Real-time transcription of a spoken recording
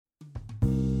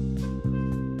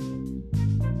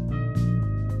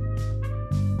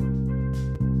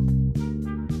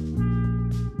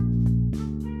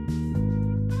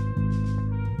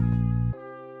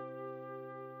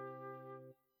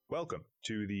welcome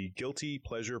to the Guilty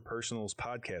Pleasure Personals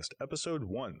Podcast, Episode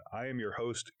 1. I am your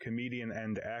host, comedian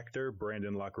and actor,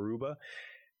 Brandon LaCarrubba.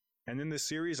 And in this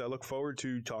series, I look forward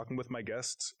to talking with my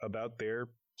guests about their,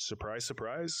 surprise,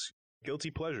 surprise,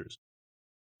 guilty pleasures.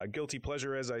 A guilty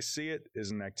pleasure, as I see it, is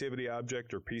an activity,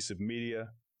 object, or piece of media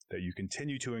that you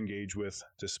continue to engage with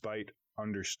despite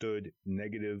understood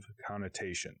negative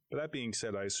connotation. But that being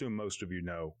said, I assume most of you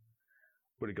know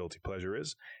what a guilty pleasure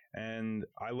is. And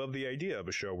I love the idea of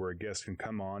a show where a guest can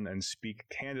come on and speak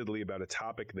candidly about a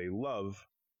topic they love,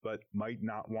 but might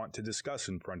not want to discuss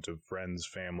in front of friends,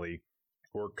 family,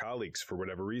 or colleagues for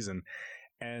whatever reason.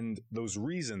 And those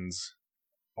reasons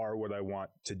are what I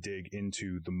want to dig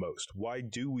into the most. Why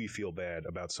do we feel bad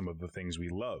about some of the things we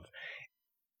love?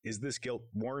 Is this guilt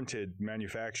warranted,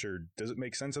 manufactured? Does it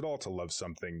make sense at all to love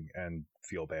something and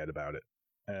feel bad about it?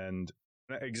 And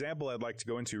an example I'd like to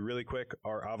go into really quick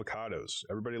are avocados.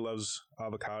 Everybody loves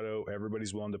avocado.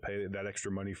 Everybody's willing to pay that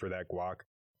extra money for that guac.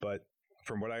 But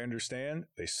from what I understand,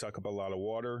 they suck up a lot of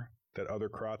water that other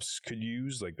crops could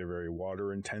use, like they're very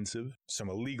water intensive. Some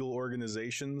illegal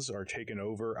organizations are taking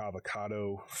over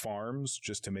avocado farms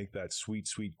just to make that sweet,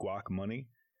 sweet guac money.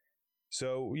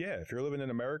 So yeah, if you're living in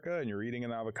America and you're eating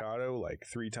an avocado like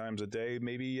 3 times a day,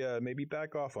 maybe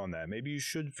back off on that. Maybe you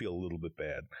should feel a little bit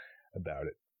bad about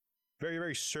it. Very,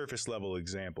 very surface level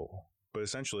example. But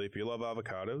essentially, if you love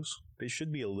avocados, they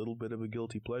should be a little bit of a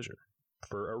guilty pleasure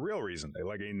for a real reason,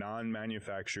 like a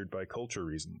non-manufactured by culture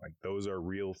reason. Like those are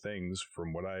real things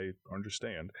from what I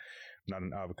understand. I'm not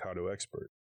an avocado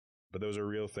expert, but those are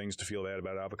real things to feel bad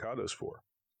about avocados for.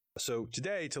 So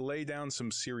today, to lay down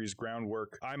some serious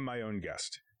groundwork, I'm my own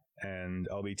guest, and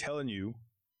I'll be telling you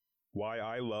why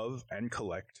I love and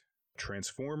collect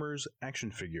Transformers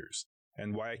action figures,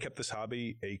 and why I kept this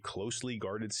hobby a closely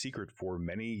guarded secret for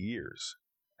many years,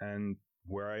 and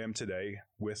where I am today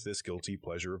with this guilty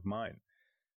pleasure of mine.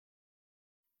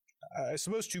 I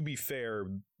suppose, to be fair,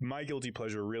 my guilty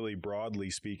pleasure, really broadly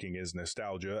speaking, is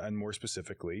nostalgia, and more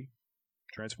specifically,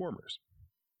 Transformers.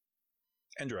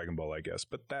 And Dragon Ball, I guess,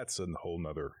 but that's a whole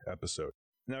nother episode.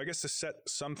 Now, I guess to set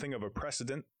something of a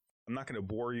precedent, I'm not going to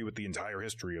bore you with the entire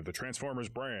history of the Transformers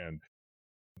brand,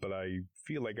 but I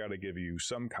feel I got to give you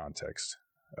some context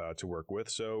to work with.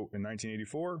 So in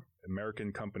 1984,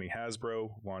 American company Hasbro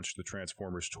launched the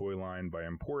Transformers toy line by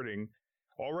importing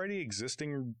already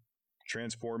existing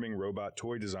transforming robot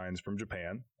toy designs from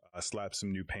Japan, slapped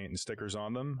some new paint and stickers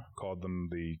on them, called them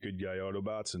the Good Guy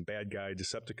Autobots and Bad Guy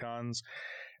Decepticons,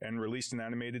 and released an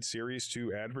animated series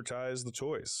to advertise the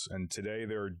toys. And today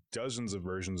there are dozens of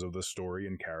versions of the story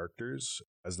and characters,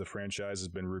 as the franchise has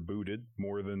been rebooted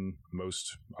more than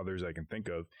most others I can think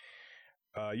of,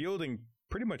 yielding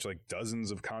pretty much like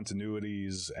dozens of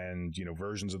continuities and,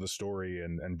 versions of the story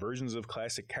and versions of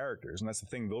classic characters. And that's the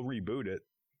thing, they'll reboot it,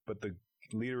 but the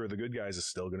leader of the good guys is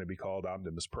still going to be called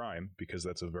Optimus Prime because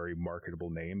that's a very marketable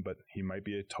name, but he might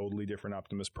be a totally different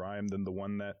Optimus Prime than the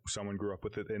one that someone grew up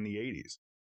with in the 80s.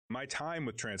 My time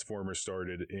with Transformers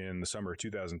started in the summer of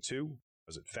 2002. I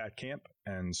was at Fat Camp,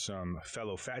 and some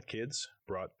fellow fat kids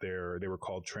brought they were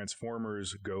called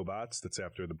Transformers GoBots. That's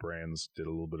after the brands did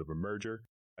a little bit of a merger.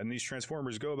 And these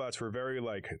Transformers GoBots were very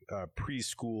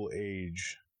preschool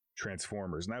age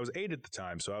Transformers. And I was 8 at the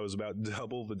time, so I was about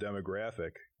double the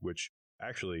demographic, which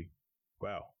actually,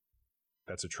 wow,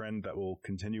 that's a trend that will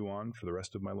continue on for the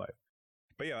rest of my life.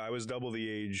 But yeah, I was double the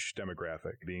age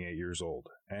demographic, being 8 years old.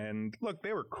 And look,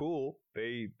 they were cool.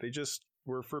 They just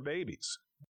were for babies.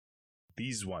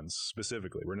 These ones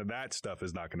specifically, that stuff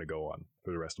is not going to go on for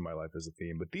the rest of my life as a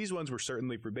theme. But these ones were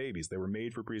certainly for babies. They were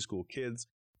made for preschool kids.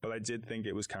 But I did think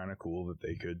it was kind of cool that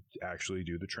they could actually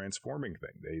do the transforming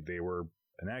thing. They were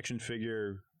an action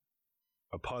figure,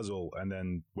 a puzzle, and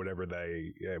then whatever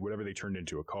they turned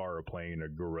into, a car, a plane, a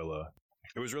gorilla.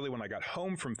 It was really when I got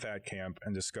home from Fat Camp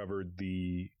and discovered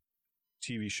the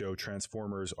TV show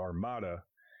Transformers Armada.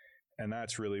 And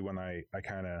that's really when I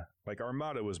kind of,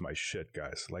 Armada was my shit,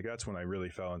 guys. That's when I really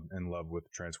fell in love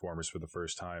with Transformers for the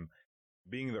first time.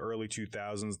 Being the early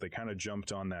 2000s, they kind of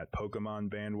jumped on that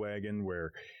Pokemon bandwagon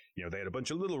where, they had a bunch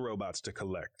of little robots to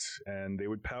collect and they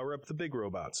would power up the big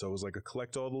robots. So it was like a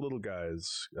collect all the little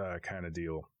guys kind of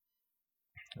deal.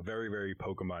 Very, very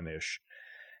Pokemon-ish.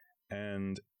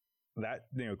 And that,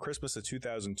 Christmas of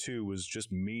 2002 was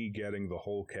just me getting the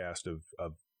whole cast of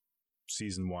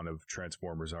season 1 of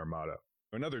Transformers Armada.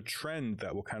 Another trend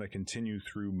that will kind of continue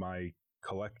through my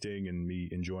collecting and me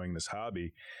enjoying this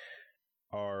hobby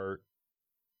are,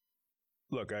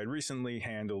 look, I had recently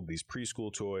handled these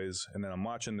preschool toys, and then I'm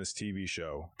watching this TV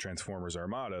show, Transformers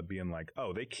Armada, being like,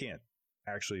 oh, they can't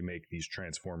actually make these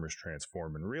Transformers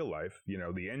transform in real life.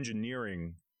 The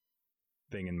engineering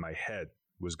thing in my head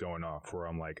was going off where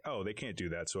I'm like, oh, they can't do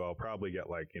that. So I'll probably get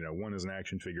like, one is an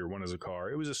action figure, one is a car.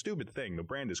 It was a stupid thing. The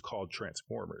brand is called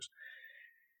Transformers.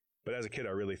 But as a kid, I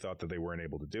really thought that they weren't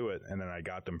able to do it. And then I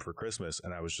got them for Christmas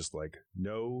and I was just like,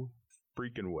 no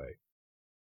freaking way.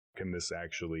 Can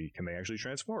they actually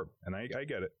transform? And I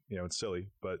get it. It's silly,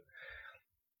 but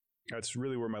that's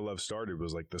really where my love started,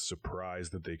 was like the surprise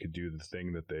that they could do the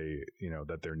thing that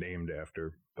that they're named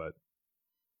after. But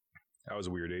I was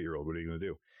a weird 8-year-old. What are you going to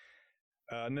do?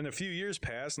 And then a few years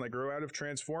passed and I grew out of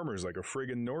Transformers like a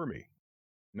friggin' normie.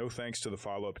 No thanks to the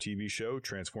follow-up TV show,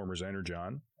 Transformers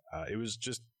Energon. It was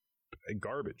just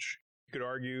garbage. You could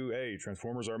argue, hey,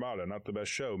 Transformers Armada, not the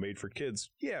best show, made for kids.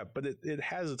 Yeah, but it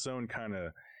has its own kind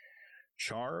of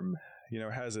charm.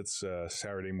 It has its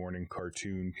Saturday morning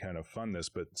cartoon kind of funness,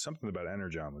 but something about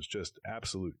Energon was just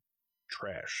absolute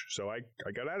trash. So I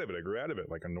got out of it. I grew out of it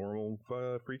like a normal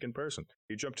freaking person.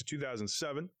 You jump to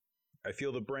 2007. I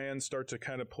feel the brand start to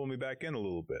kind of pull me back in a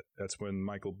little bit. That's when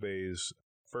Michael Bay's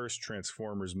first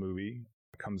Transformers movie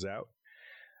comes out.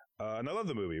 And I love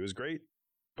the movie. It was great.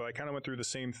 But I kind of went through the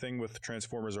same thing with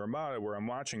Transformers Armada, where I'm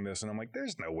watching this and I'm like,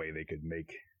 there's no way they could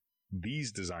make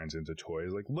these designs into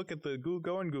toys. Like, look at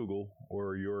go on Google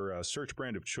or your search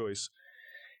brand of choice.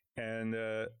 And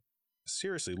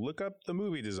seriously, look up the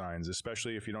movie designs,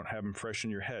 especially if you don't have them fresh in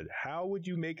your head. How would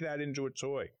you make that into a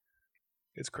toy?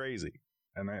 It's crazy.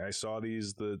 And I saw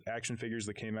the action figures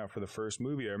that came out for the first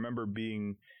movie. I remember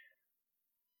being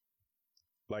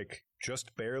like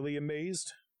just barely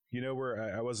amazed,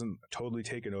 where I wasn't totally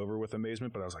taken over with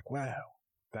amazement, but I was like, wow,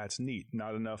 that's neat.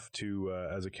 Not enough to,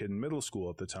 as a kid in middle school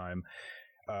at the time,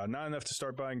 not enough to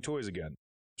start buying toys again.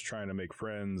 Just trying to make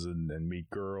friends and meet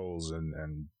girls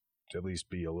and at least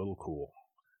be a little cool.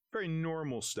 Very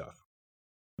normal stuff.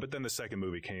 But then the second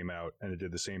movie came out and it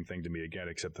did the same thing to me again,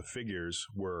 except the figures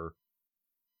were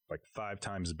like 5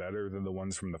 times better than the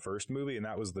ones from the first movie. And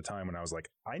that was the time when I was like,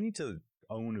 I need to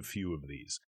own a few of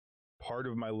these. Part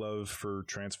of my love for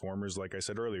Transformers, like I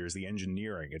said earlier, is the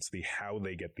engineering. It's the how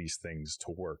they get these things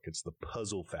to work. It's the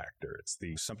puzzle factor. It's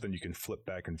the something you can flip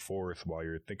back and forth while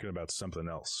you're thinking about something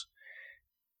else.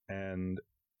 And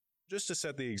just to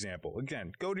set the example,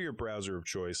 again, go to your browser of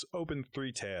choice, open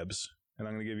 3 tabs, and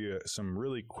I'm going to give you some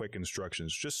really quick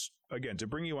instructions. Just, again, to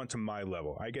bring you onto my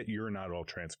level. I get you're not all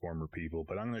Transformer people,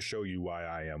 but I'm going to show you why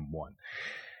I am one.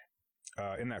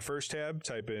 In that first tab,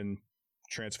 type in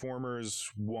Transformers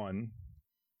 1,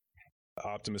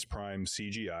 Optimus Prime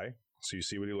CGI, so you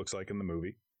see what he looks like in the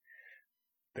movie.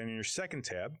 Then in your second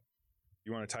tab,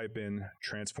 you want to type in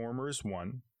Transformers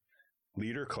 1,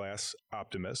 Leader Class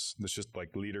Optimus. That's just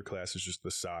like Leader Class is just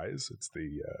the size. It's the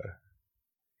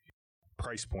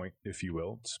price point, if you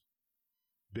will. It's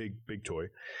big toy.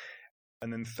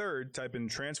 And then third, type in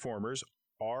Transformers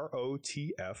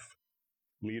ROTF,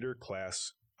 Leader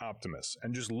Class Optimus,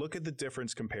 and just look at the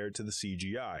difference compared to the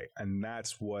CGI. And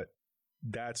that's what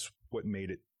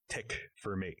made it tick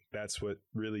for me. That's what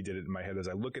really did it in my head. As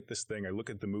I look at this thing, I look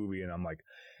at the movie and I'm like,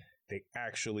 they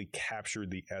actually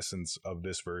captured the essence of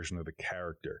this version of the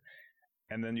character.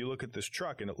 And then you look at this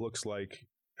truck and it looks like,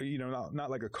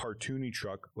 not like a cartoony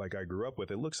truck like I grew up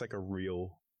with. It looks like a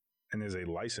real and is a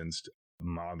licensed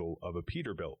model of a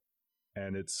Peterbilt.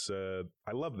 And it's,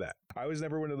 I love that. I was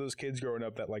never one of those kids growing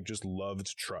up that like just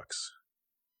loved trucks.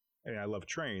 I mean, I love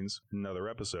trains, another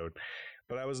episode,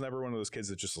 but I was never one of those kids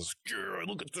that just was, yeah,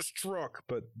 look at this truck.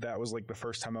 But that was like the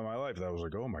first time in my life that I was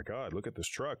like, oh my God, look at this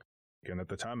truck. And at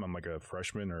the time I'm like a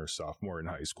freshman or a sophomore in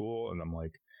high school. And I'm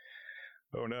like,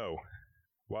 oh no,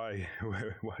 why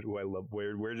do I love,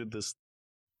 where did this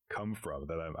come from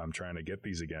that I'm trying to get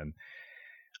these again?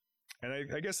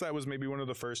 And I guess that was maybe one of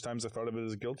the first times I thought of it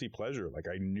as a guilty pleasure. Like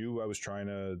I knew I was trying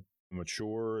to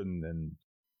mature and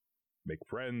make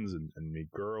friends and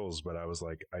meet girls, but I was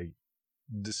like,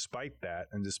 despite that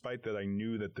I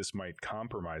knew that this might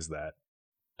compromise that,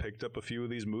 picked up a few of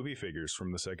these movie figures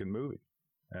from the second movie.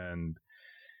 And,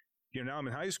 now I'm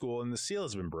in high school and the seal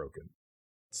has been broken.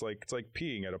 It's like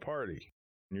peeing at a party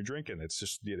and you're drinking. It's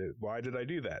just, why did I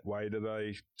do that? Why did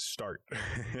I start?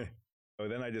 So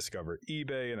then I discover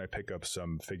eBay and I pick up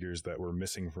some figures that were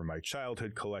missing from my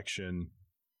childhood collection.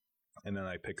 And then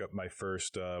I pick up my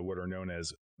first, what are known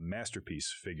as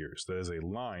masterpiece figures. That is a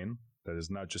line that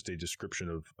is not just a description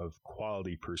of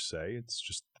quality per se. It's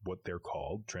just what they're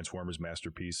called. Transformers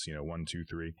Masterpiece, 1, 2,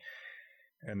 3.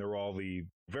 And they're all the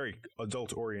very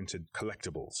adult-oriented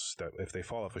collectibles that if they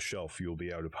fall off a shelf, you'll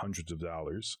be out of hundreds of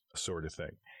dollars, sort of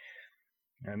thing.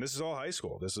 And this is all high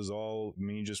school. This is all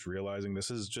me just realizing this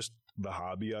is just the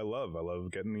hobby I love. I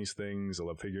love getting these things. I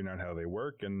love figuring out how they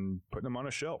work and putting them on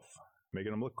a shelf,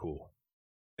 making them look cool.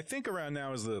 I think around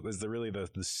now is the really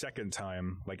the second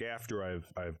time, like after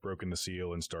I've broken the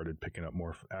seal and started picking up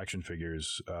more action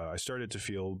figures, I started to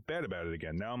feel bad about it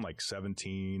again. Now I'm like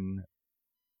 17,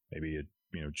 maybe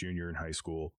a junior in high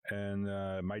school, and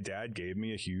my dad gave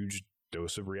me a huge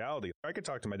dose of reality. I could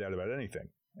talk to my dad about anything,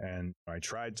 and I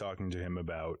tried talking to him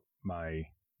about my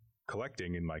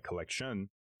collecting and my collection,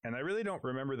 and I really don't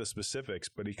remember the specifics,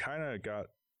 but he kind of got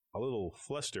a little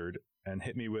flustered and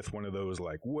hit me with one of those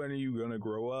like, when are you going to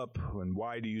grow up? And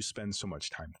why do you spend so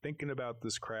much time thinking about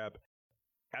this crap?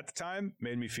 At the time,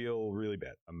 made me feel really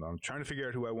bad. I'm trying to figure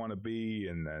out who I want to be,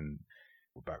 and then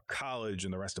about college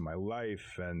and the rest of my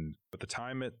life. And at the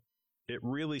time, it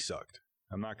really sucked.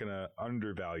 I'm not going to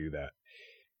undervalue that.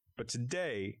 But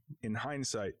today, in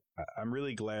hindsight, I'm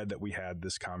really glad that we had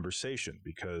this conversation,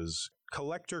 because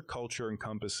collector culture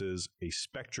encompasses a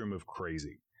spectrum of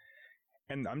crazy.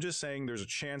 And I'm just saying there's a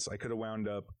chance I could have wound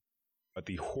up at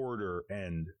the hoarder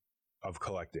end of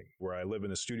collecting, where I live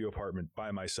in a studio apartment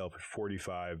by myself at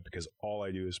 45 because all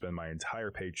I do is spend my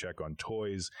entire paycheck on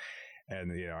toys.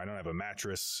 And, I don't have a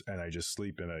mattress, and I just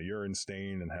sleep in a urine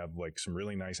stain and have like some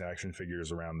really nice action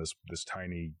figures around this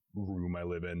tiny room I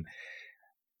live in.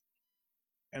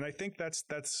 And I think I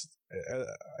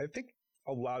think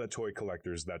a lot of toy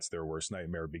collectors, that's their worst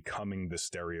nightmare, becoming the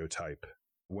stereotype,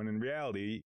 when in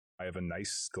reality, I have a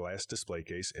nice glass display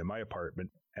case in my apartment,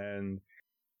 and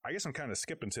I guess I'm kind of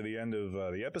skipping to the end of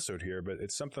the episode here, but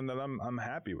it's something that I'm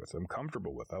happy with. I'm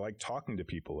comfortable with. I like talking to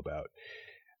people about.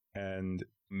 And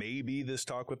maybe this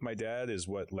talk with my dad is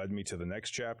what led me to the next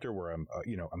chapter, where I'm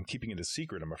keeping it a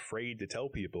secret. I'm afraid to tell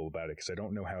people about it because I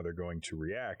don't know how they're going to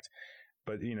react.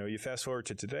 But, you fast forward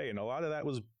to today, and a lot of that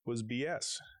was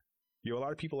BS. A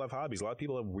lot of people have hobbies. A lot of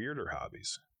people have weirder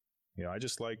hobbies. I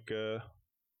just like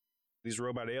these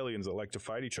robot aliens that like to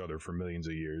fight each other for millions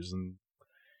of years. And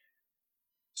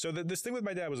so this thing with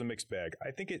my dad was a mixed bag.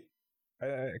 I think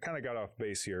I kind of got off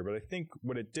base here, but I think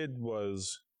what it did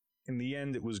was, in the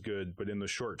end, it was good. But in the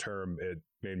short term, it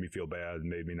made me feel bad and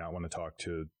made me not want to talk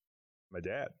to my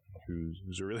dad,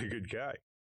 who's a really good guy.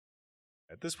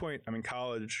 At this point, I'm in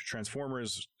college.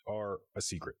 Transformers are a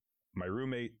secret. My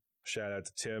roommate, shout out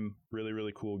to Tim, really,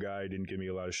 really cool guy, didn't give me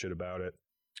a lot of shit about it.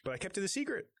 But I kept it a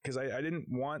secret because I didn't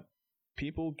want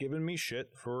people giving me shit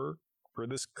for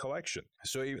this collection.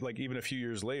 So even a few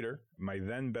years later, my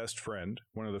then best friend,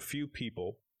 one of the few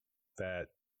people that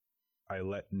I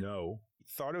let know,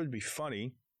 thought it would be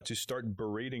funny to start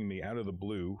berating me out of the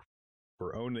blue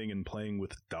for owning and playing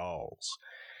with dolls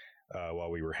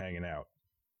while we were hanging out.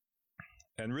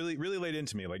 And really, really laid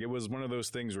into me. Like, it was one of those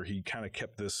things where he kind of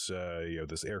kept this,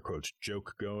 this air quotes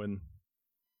joke going,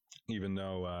 even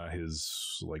though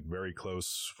his like very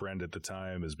close friend at the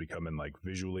time is becoming like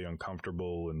visually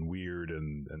uncomfortable and weird,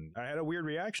 and I had a weird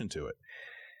reaction to it.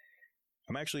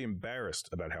 I'm actually embarrassed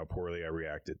about how poorly I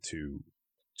reacted to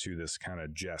this kind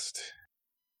of jest,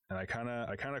 and I kind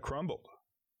of crumbled.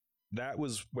 That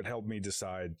was what helped me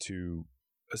decide to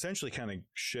essentially kind of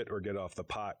shit or get off the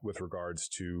pot with regards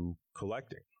to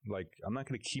collecting. Like, I'm not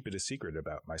going to keep it a secret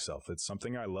about myself. It's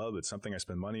something I love. It's something I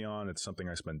spend money on. It's something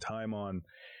I spend time on.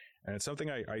 And it's something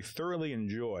I thoroughly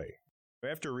enjoy.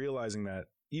 After realizing that,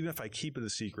 even if I keep it a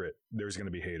secret, there's going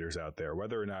to be haters out there.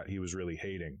 Whether or not he was really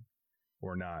hating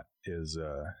or not is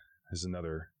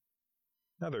another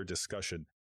discussion.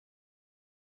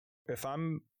 If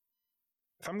I'm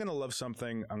going to love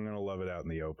something, I'm going to love it out in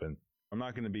the open. I'm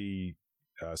not going to be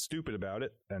stupid about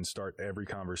it and start every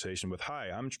conversation with, "Hi,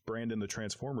 I'm Brandon the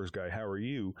Transformers guy. How are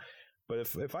you?" But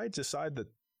if I decide that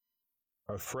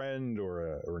a friend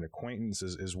or an acquaintance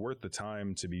is worth the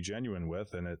time to be genuine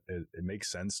with, and it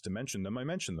makes sense to mention them, I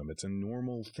mention them. It's a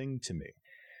normal thing to me.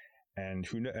 And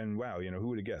wow, who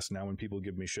would have guessed? Now when people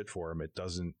give me shit for them, it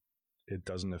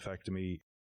doesn't affect me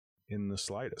in the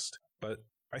slightest. But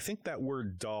I think that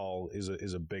word doll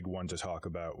is a big one to talk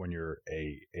about when you're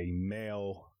a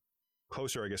male,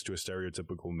 closer, I guess, to a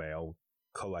stereotypical male,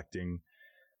 collecting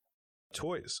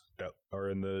toys that are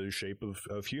in the shape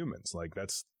of humans. Like,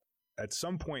 that's, at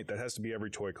some point, that has to be every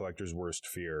toy collector's worst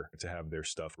fear, to have their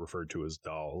stuff referred to as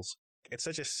dolls. It's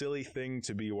such a silly thing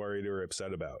to be worried or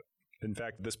upset about. In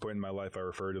fact, at this point in my life, I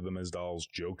refer to them as dolls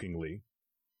jokingly.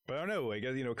 But I don't know, I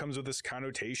guess, it comes with this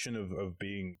connotation of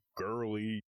being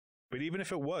girly. But even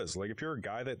if it was, like, if you're a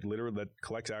guy that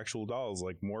collects actual dolls,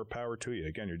 like, more power to you.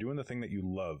 Again, you're doing the thing that you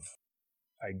love.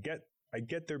 I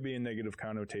get there being negative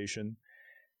connotation.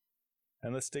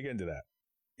 And let's dig into that.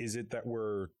 Is it that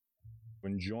we're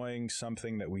enjoying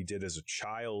something that we did as a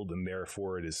child, and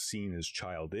therefore it is seen as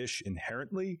childish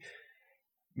inherently?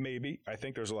 Maybe. I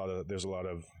think there's a lot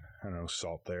of I don't know,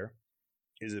 salt there.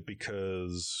 Is it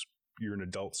because you're an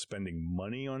adult spending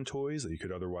money on toys that you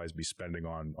could otherwise be spending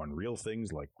on real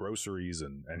things like groceries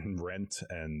and rent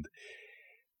and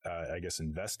I guess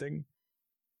investing.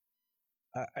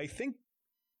 I think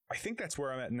that's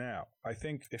where I'm at now. I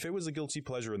think if it was a guilty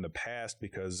pleasure in the past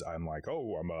because I'm like,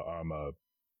 oh, I'm a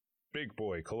big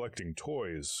boy collecting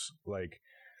toys, like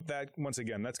that, once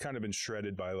again, that's kind of been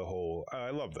shredded by the whole, I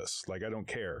love this. Like, I don't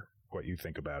care what you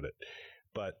think about it.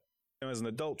 But as an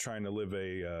adult trying to live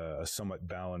a somewhat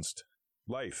balanced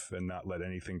life and not let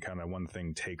anything kind of one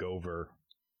thing take over,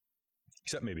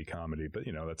 except maybe comedy. But,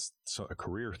 that's a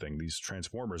career thing. These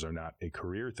Transformers are not a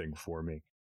career thing for me.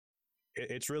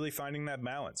 It's really finding that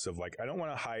balance of like, I don't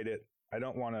want to hide it. I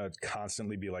don't want to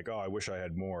constantly be like, oh, I wish I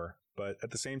had more. But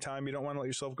at the same time, you don't want to let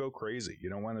yourself go crazy. You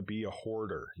don't want to be a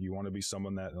hoarder. You want to be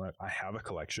someone that I have a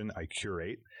collection, I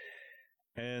curate,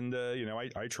 and,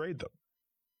 I trade them.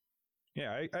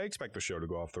 Yeah, I expect the show to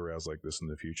go off the rails like this in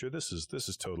the future. This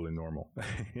is totally normal.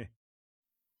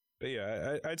 But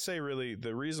yeah, I'd say really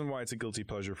the reason why it's a guilty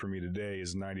pleasure for me today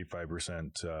is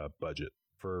 95% budget.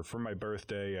 For my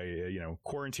birthday,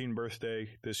 quarantine birthday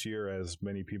this year, as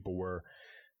many people were,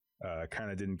 kind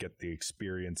of didn't get the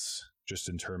experience just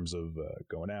in terms of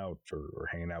going out or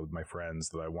hanging out with my friends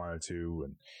that I wanted to.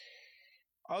 And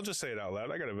I'll just say it out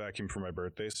loud. I got a vacuum for my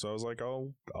birthday, so I was like,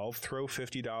 I'll throw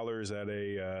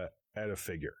 $50 at a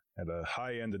figure, at a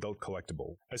high-end adult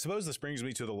collectible. I suppose this brings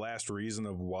me to the last reason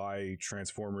of why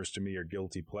Transformers to me are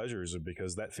guilty pleasures,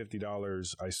 because that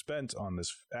 $50 I spent on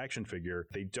this action figure,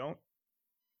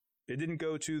 it didn't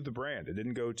go to the brand. It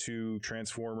didn't go to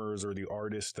Transformers or the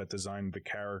artist that designed the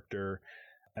character.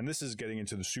 And this is getting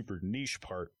into the super niche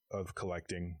part of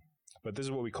collecting, but this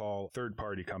is what we call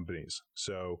third-party companies.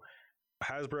 So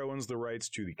Hasbro owns the rights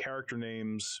to the character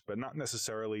names, but not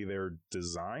necessarily their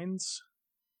designs,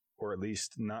 or at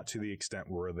least not to the extent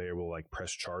where they will like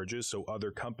press charges. So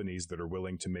other companies that are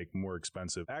willing to make more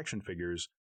expensive action figures,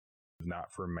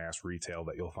 not for mass retail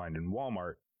that you'll find in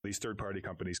Walmart, these third-party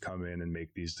companies come in and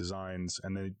make these designs,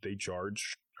 and then they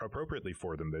charge appropriately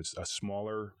for them. There's a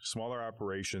smaller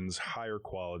operations, higher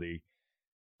quality.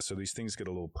 So these things get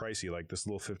a little pricey. Like this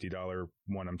little $50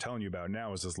 one I'm telling you about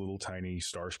now is this little tiny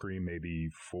Starscream, maybe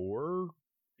 4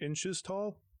 inches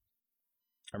tall.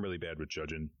 I'm really bad with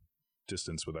judging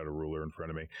distance without a ruler in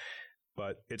front of me.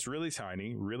 But it's really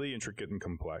tiny, really intricate and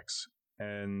complex,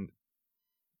 and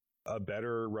a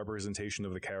better representation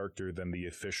of the character than the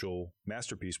official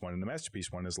Masterpiece one. And the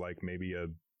Masterpiece one is like maybe a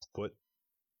foot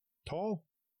tall,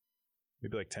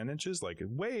 maybe like 10 inches, like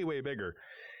way, way bigger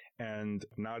and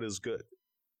not as good.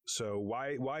 So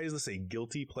why is this a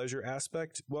guilty pleasure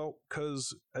aspect? Well,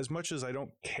 because as much as I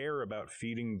don't care about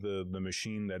feeding the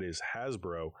machine that is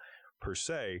Hasbro per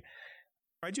se,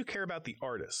 I do care about the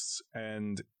artists.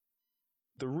 And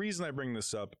the reason I bring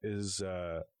this up is,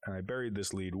 and I buried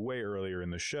this lead way earlier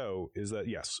in the show, is that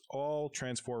yes, all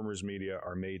Transformers media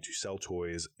are made to sell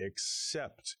toys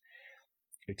except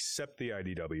the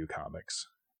IDW comics.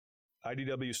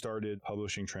 IDW started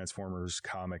publishing Transformers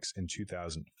comics in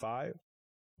 2005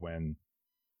 when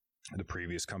the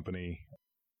previous company,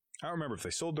 I don't remember if they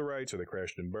sold the rights or they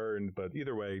crashed and burned, but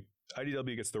either way,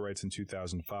 IDW gets the rights in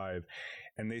 2005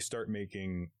 and they start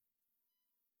making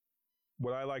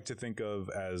what I like to think of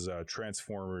as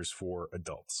Transformers for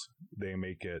adults. They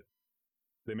make the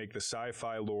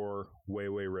sci-fi lore way,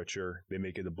 way richer. They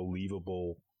make it a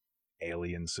believable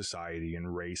alien society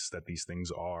and race that these things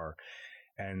are,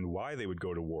 and why they would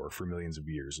go to war for millions of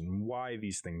years, and why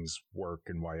these things work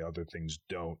and why other things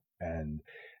don't. And,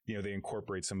 they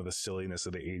incorporate some of the silliness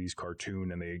of the 80s cartoon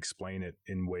and they explain it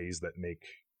in ways that make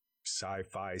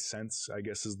sci-fi sense, I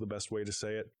guess is the best way to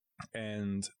say it.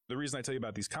 And the reason I tell you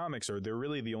about these comics are they're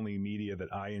really the only media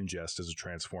that I ingest as a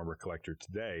Transformer collector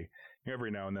today. Every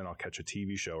now and then I'll catch a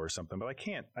TV show or something, but I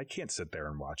can't sit there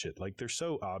and watch it. Like, they're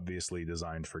so obviously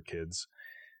designed for kids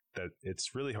that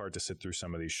it's really hard to sit through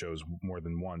some of these shows more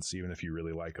than once, even if you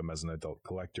really like them as an adult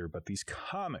collector. But these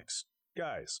comics,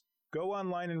 guys, go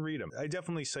online and read them. I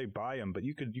definitely say buy them, but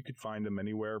you could find them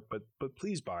anywhere. But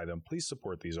please buy them. Please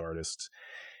support these artists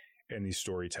and these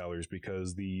storytellers,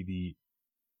 because the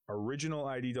original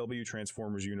IDW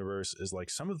Transformers universe is like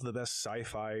some of the best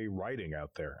sci-fi writing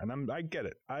out there. And I get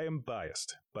it. I am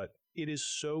biased, but it is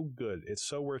so good. It's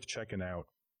so worth checking out.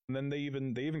 And then they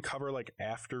even cover like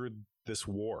after this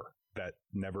war that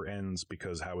never ends,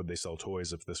 because how would they sell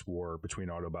toys if this war between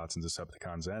Autobots and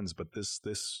Decepticons ends? But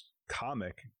this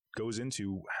comic goes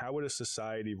into how would a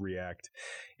society react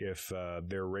if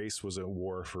their race was at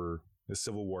war for the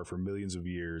civil war for millions of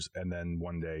years and then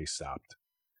one day stopped.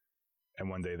 And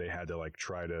one day they had to like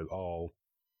try to all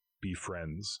be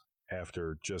friends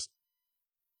after just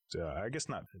I guess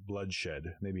not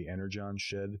bloodshed, maybe Energon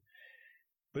shed.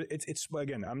 But it's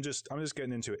again, I'm just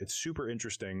getting into it. It's super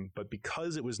interesting, but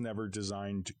because it was never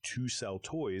designed to sell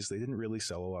toys, they didn't really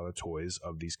sell a lot of toys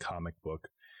of these comic book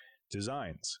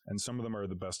designs. And some of them are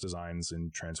the best designs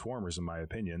in Transformers, in my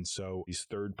opinion. So these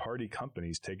third-party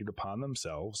companies take it upon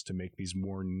themselves to make these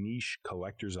more niche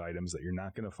collector's items that you're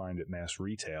not going to find at mass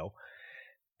retail.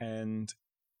 And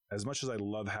as much as I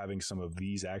love having some of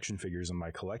these action figures in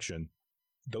my collection,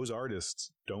 those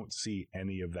artists don't see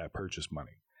any of that purchase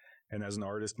money. And as an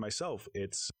artist myself,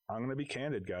 I'm going to be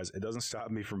candid, guys. It doesn't stop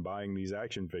me from buying these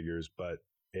action figures, but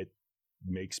it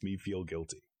makes me feel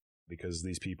guilty because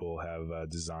these people have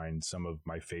designed some of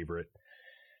my favorite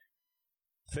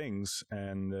things,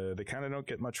 and they kind of don't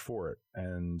get much for it.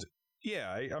 And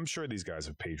yeah, I'm sure these guys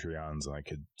have Patreons, and I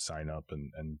could sign up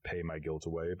and pay my guilt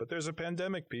away. But there's a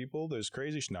pandemic, people. There's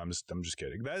crazy. No, I'm just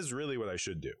kidding. That is really what I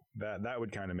should do. That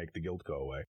would kind of make the guilt go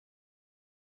away.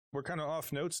 We're kind of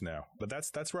off notes now, but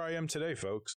that's where I am today,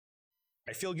 folks.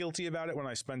 I feel guilty about it when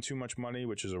I spend too much money,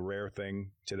 which is a rare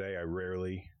thing today. I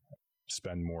rarely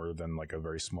spend more than like a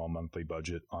very small monthly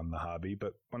budget on the hobby.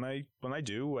 But when I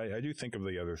do, I do think of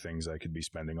the other things I could be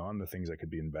spending on, the things I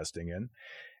could be investing in.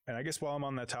 And I guess while I'm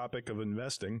on that topic of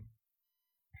investing,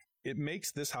 it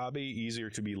makes this hobby easier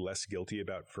to be less guilty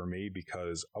about for me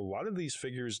because a lot of these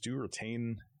figures do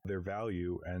retain their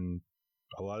value and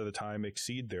a lot of the time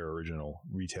exceed their original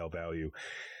retail value.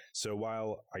 So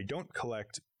while I don't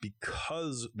collect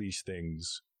because these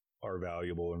things are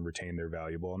valuable and retain their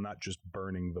valuable, I'm not just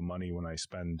burning the money when I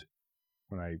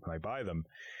buy them.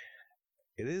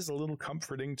 It is a little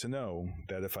comforting to know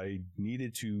that if I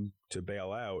needed to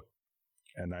bail out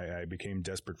and I became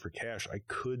desperate for cash, I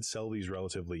could sell these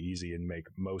relatively easy and make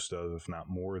most of, if not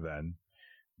more than,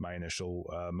 my initial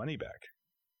money back.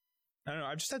 I don't know.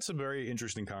 I've just had some very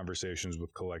interesting conversations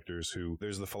with collectors who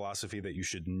there's the philosophy that you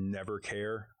should never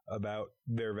care about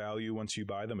their value once you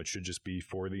buy them. It should just be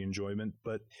for the enjoyment.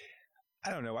 But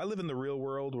I don't know. I live in the real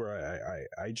world where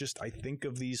I think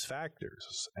of these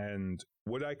factors. And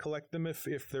would I collect them if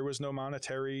there was no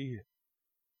monetary,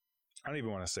 I don't even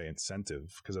want to say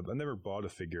incentive, because I've never bought a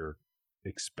figure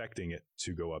expecting it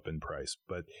to go up in price.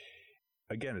 But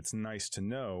again, it's nice to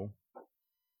know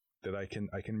that I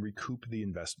can recoup the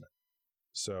investment.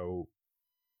 So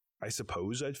I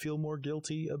suppose I'd feel more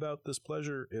guilty about this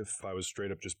pleasure if I was straight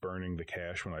up just burning the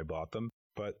cash when I bought them.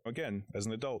 But again, as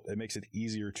an adult, it makes it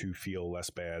easier to feel less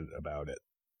bad about it.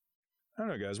 I don't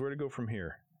know, guys, where to go from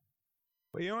here?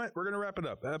 Well, you know what? We're going to wrap it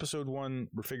up. Episode 1,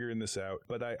 we're figuring this out.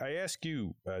 But I ask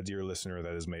you, dear listener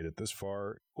that has made it this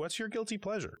far, what's your guilty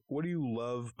pleasure? What do you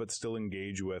love but still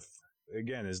engage with?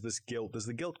 Again, does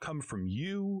the guilt come from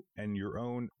you and your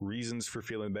own reasons for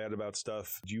feeling bad about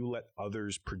stuff? Do you let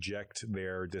others project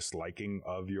their disliking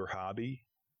of your hobby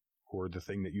or the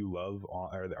thing that you love?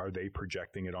 Are they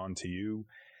projecting it onto you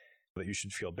that you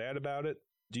should feel bad about it?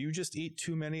 Do you just eat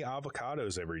too many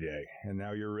avocados every day and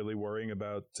now you're really worrying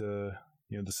about the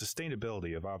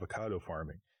sustainability of avocado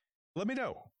farming? Let me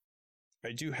know.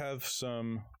 I do have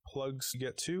some plugs to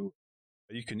get to.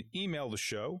 You can email the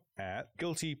show at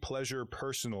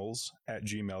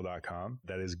guiltypleasurepersonals@gmail.com.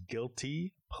 That is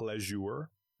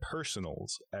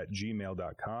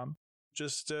guiltypleasurepersonals@gmail.com.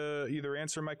 Just either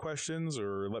answer my questions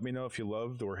or let me know if you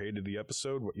loved or hated the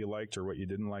episode, what you liked or what you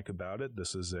didn't like about it.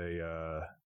 This is a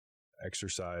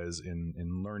exercise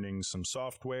in learning some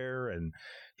software and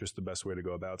just the best way to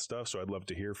go about stuff. So I'd love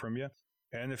to hear from you.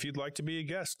 And if you'd like to be a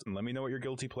guest, let me know what your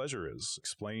guilty pleasure is.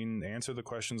 Answer the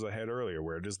questions I had earlier.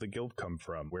 Where does the guilt come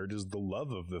from? Where does the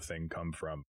love of the thing come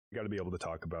from? You got to be able to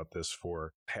talk about this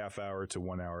for half-hour to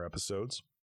 1-hour episodes.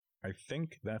 I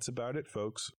think that's about it,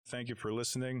 folks. Thank you for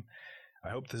listening. I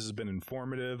hope this has been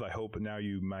informative. I hope now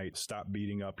you might stop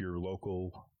beating up your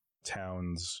local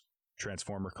town's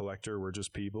Transformer collector. We're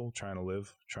just people trying to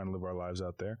live our lives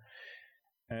out there.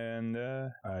 And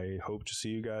I hope to see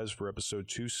you guys for episode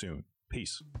 2 soon.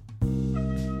 Peace.